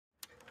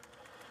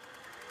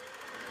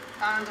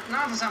And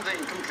now for something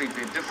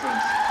completely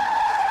different.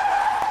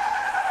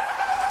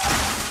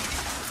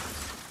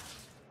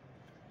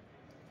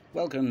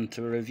 Welcome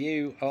to a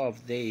review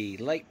of the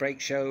Late Break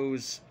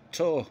Show's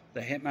tour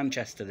that hit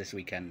Manchester this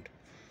weekend.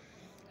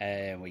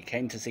 We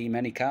came to see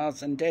many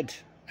cars and did,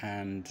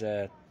 and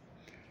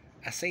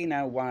I see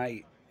now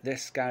why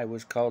this guy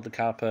was called the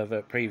car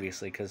pervert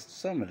previously, because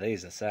some of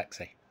these are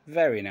sexy.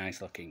 Very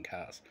nice looking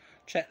cars.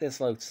 Check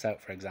this Lotus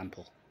out, for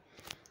example.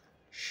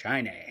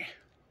 Shiny.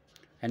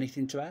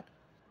 Anything to add?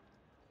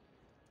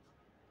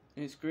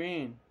 It's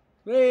green.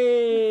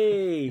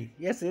 Whee!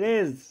 Yes, it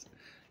is.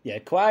 Yeah,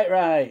 quite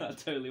right. That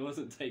totally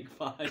wasn't take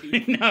 5.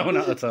 No,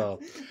 not at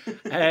all.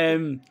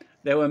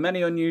 There were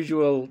many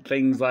unusual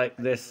things like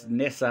this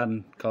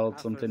Nissan called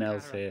something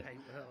else here.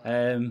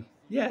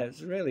 Yeah,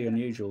 it's a really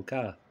unusual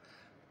car.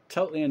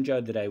 Totally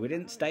enjoyed the day. We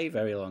didn't stay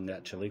very long,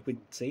 actually. We'd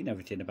seen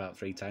everything about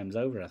 3 times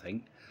over, I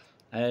think.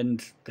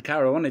 And the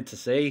car I wanted to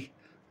see,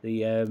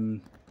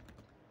 the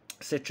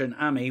Citroen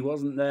Ami,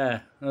 wasn't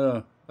there.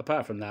 Oh,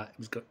 apart from that, it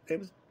was good. It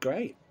was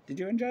great. Did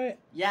you enjoy it?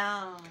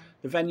 Yeah.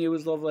 The venue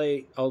was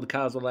lovely. All the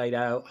cars were laid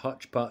out,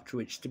 hodgepodge,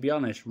 which, to be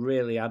honest,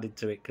 really added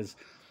to it, because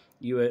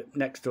you were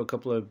next to a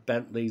couple of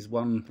Bentleys,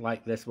 one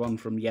like this one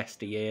from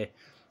yesteryear.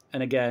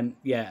 And again,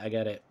 yeah, I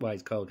get it, why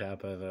it's called car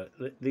pervert.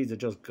 These are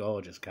just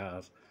gorgeous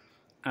cars.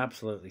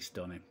 Absolutely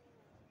stunning.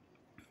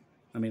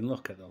 I mean,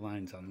 look at the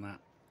lines on that.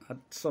 Had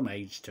some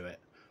age to it,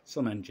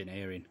 some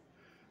engineering,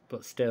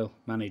 but still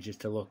manages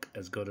to look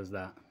as good as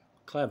that.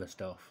 Clever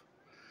stuff.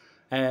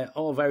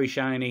 All very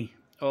shiny,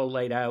 all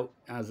laid out,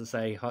 as I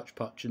say,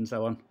 hodgepodge and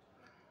so on,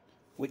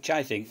 which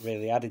I think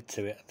really added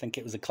to it. I think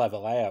it was a clever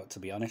layout, to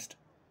be honest.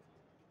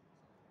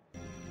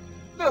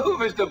 No,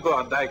 Mr.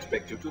 Bond, I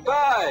expect you to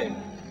die.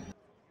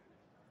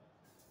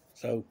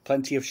 So,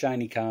 plenty of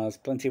shiny cars,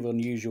 plenty of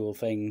unusual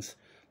things,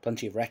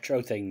 plenty of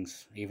retro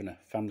things, even a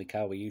family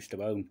car we used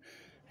to own.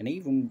 And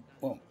even,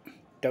 well,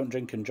 don't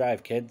drink and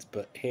drive, kids,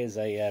 but here's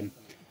a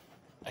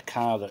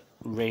car that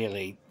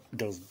really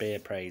does beer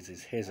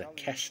praises. Here's a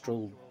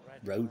Kestrel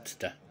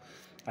Roadster.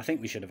 I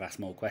think we should have asked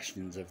more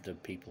questions of the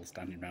people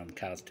standing around the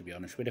cars, to be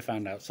honest. We'd have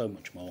found out so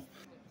much more.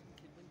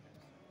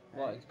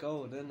 Well, it's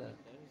gold, isn't it?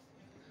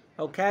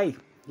 Okay,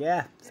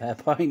 yeah, fair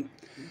point.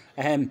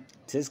 It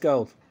is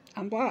gold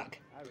and black.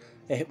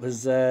 It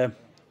was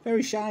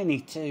very shiny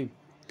too.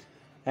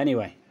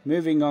 Anyway,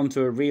 moving on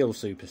to a real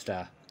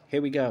superstar.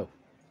 Here we go.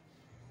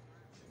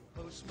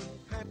 Postman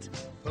Pat,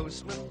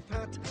 Postman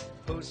Pat,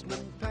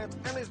 Postman Pat,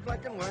 and his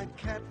black and white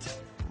cat.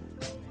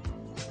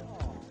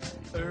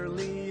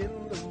 Early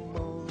in the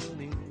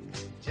morning,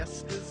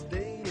 just as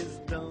day is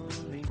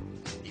dawning,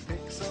 he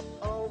picks up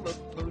all the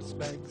post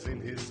bags in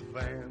his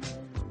van.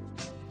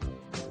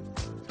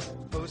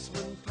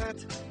 Postman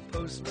Pat,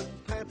 Postman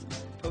Pat,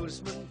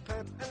 Postman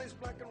Pat, and his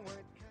black and white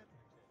cat.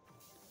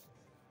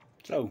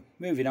 So,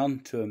 moving on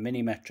to a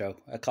Mini Metro,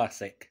 a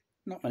classic.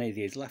 Not many of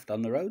these left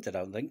on the roads, I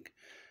don't think.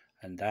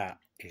 And that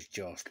is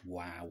just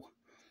wow.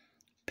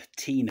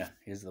 Patina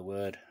is the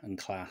word, and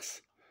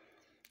class.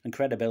 And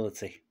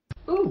credibility.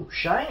 Ooh,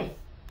 shiny.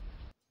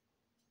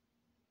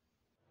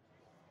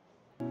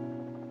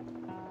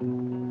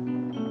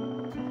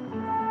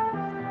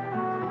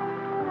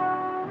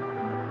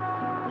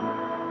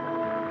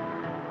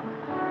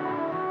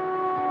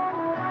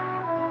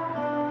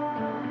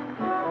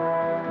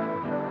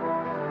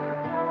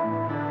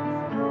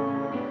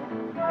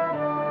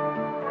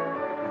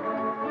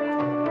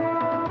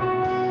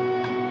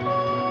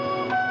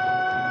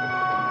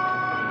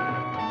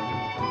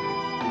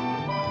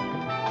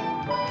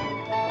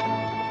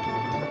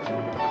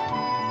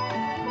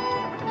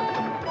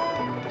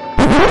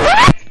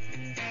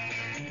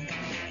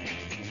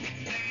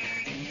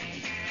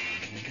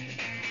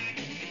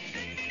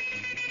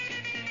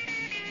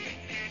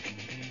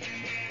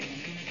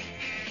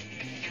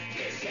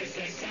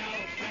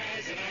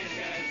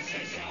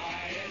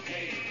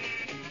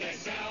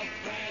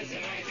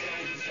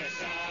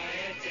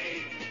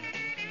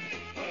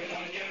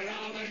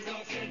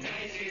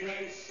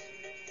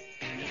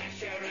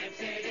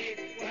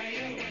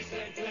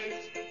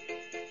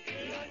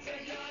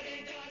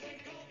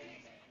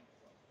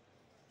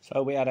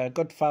 So we had a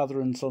good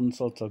father and son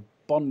sort of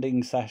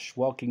bonding sesh,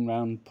 walking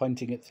around,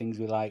 pointing at things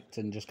we liked,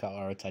 and just got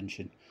our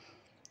attention.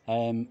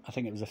 I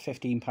think it was a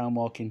 £15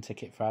 walk-in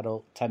ticket for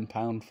adult,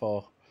 £10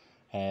 for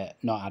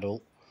not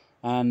adult.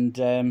 And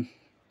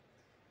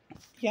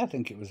yeah, I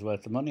think it was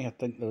worth the money. I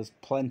think there was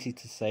plenty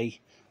to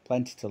see,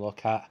 plenty to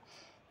look at.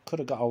 Could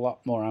have got a lot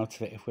more out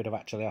of it if we'd have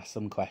actually asked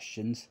some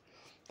questions.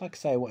 Like I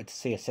say, I wanted to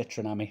see a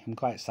Citroen Ami. I'm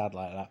quite sad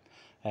like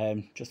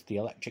that. Just the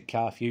electric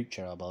car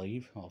future, I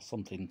believe, or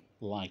something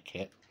like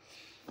it.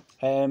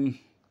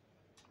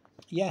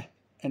 Yeah,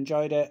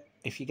 enjoyed it.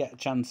 If you get a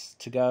chance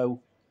to go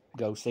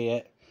see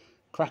it.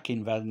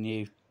 Cracking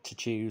venue to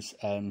choose.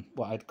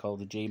 What I'd call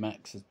the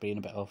GMEX as being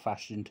a bit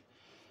old-fashioned.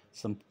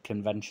 Some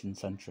convention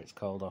centre it's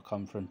called, or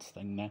conference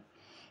thing now.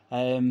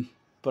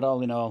 But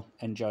all in all,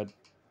 enjoyed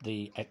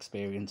the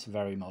experience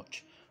very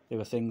much. There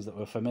were things that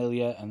were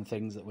familiar and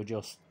things that were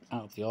just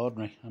out of the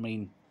ordinary. I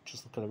mean,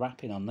 just look at the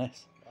wrapping on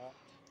this.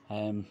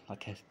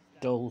 like a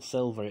dull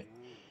silver.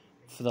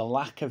 For the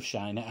lack of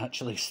shine, it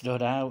actually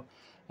stood out.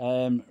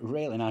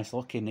 Really nice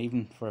looking,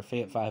 even for a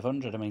Fiat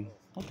 500. I mean,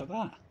 look at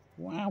that.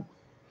 Wow.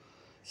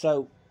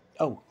 So,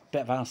 oh,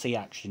 bit of RC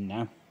action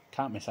now.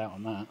 Can't miss out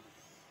on that.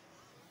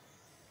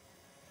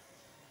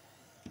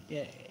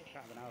 Yeah.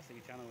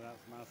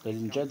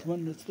 Ladies and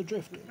gentlemen, it's the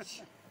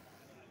Drifters.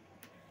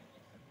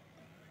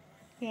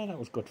 Yeah, that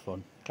was good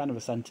fun. Kind of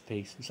a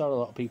centrepiece. We saw a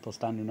lot of people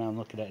standing around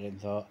looking at it and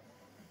thought,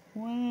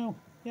 wow,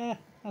 yeah,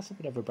 that's a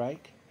bit of a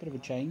break, bit of a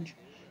change.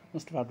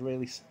 Must have had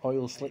really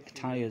oil slick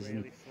tyres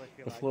and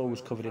the floor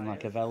was covered in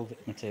like a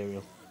velvet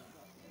material.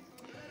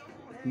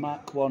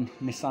 Mark 1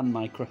 Nissan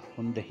Micra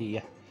under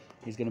here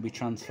is going to be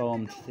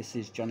transformed. This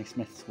is Johnny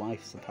Smith's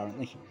wife's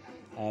apparently.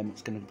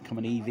 It's going to become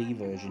an EV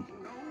version.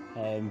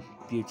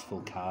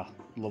 Beautiful car,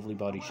 lovely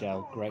body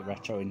shell, great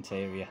retro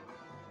interior.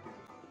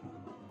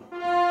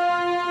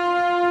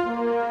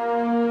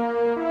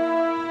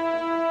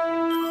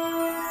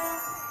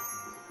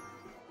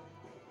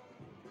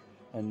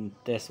 And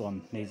this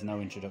one needs no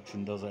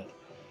introduction, does it?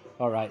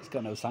 Alright, it's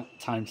got no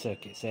time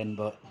circuits in,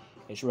 but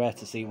it's rare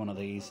to see one of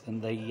these.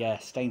 And the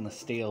stainless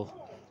steel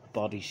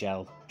body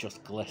shell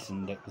just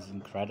glistened. It was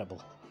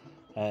incredible.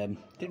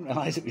 Didn't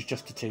realise it was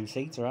just a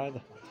two-seater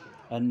either.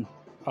 And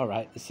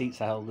alright, the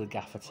seats are held with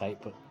gaffer tape,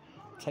 but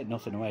take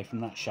nothing away from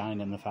that shine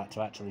and the fact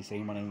to actually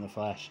see one in the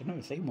flesh. I've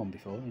never seen one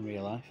before in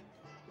real life.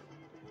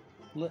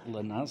 Little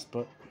and as,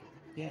 but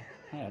yeah,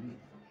 I hadn't.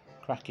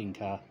 Cracking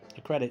car.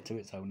 A credit to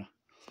its owner.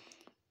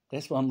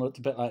 This one looked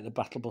a bit like the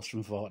Battle Bus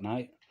from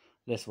Fortnite.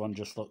 This one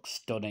just looks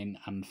stunning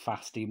and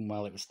fast even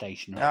while it was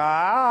stationary.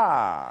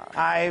 Ah,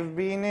 I've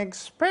been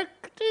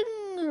expecting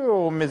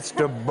you,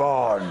 Mr.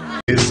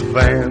 Bond. His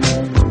van.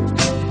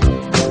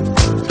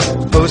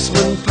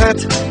 Postman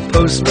Pat,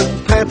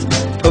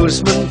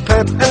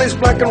 and his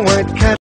black and white cat.